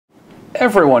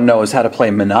Everyone knows how to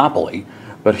play Monopoly,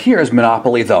 but here's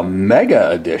Monopoly the Mega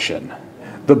Edition.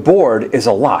 The board is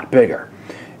a lot bigger.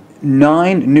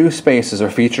 9 new spaces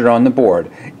are featured on the board.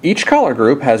 Each color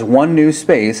group has 1 new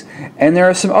space, and there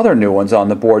are some other new ones on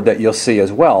the board that you'll see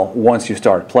as well once you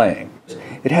start playing.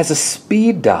 It has a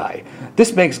speed die.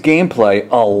 This makes gameplay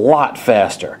a lot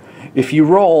faster. If you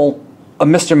roll a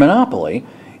Mr. Monopoly,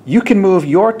 you can move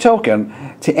your token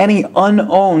to any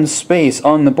unowned space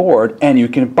on the board and you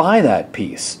can buy that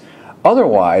piece.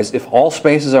 Otherwise, if all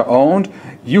spaces are owned,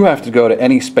 you have to go to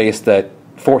any space that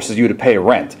forces you to pay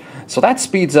rent. So that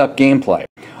speeds up gameplay.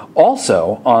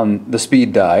 Also on the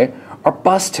speed die are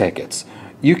bus tickets.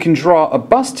 You can draw a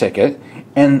bus ticket,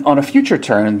 and on a future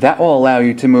turn that will allow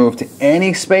you to move to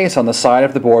any space on the side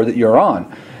of the board that you're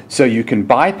on. So you can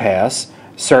bypass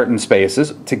certain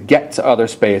spaces to get to other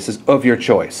spaces of your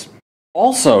choice.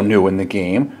 Also new in the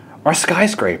game are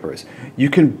skyscrapers. You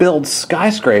can build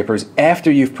skyscrapers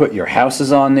after you've put your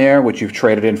houses on there, which you've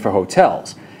traded in for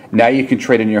hotels. Now you can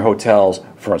trade in your hotels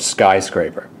for a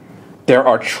skyscraper. There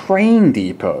are train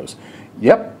depots.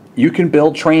 Yep, you can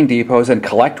build train depots and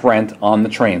collect rent on the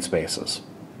train spaces.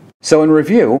 So in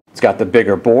review, it's got the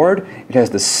bigger board, it has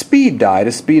the speed die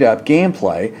to speed up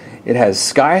gameplay, it has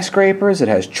skyscrapers, it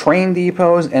has train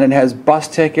depots, and it has bus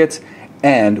tickets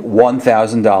and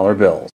 $1,000 bills.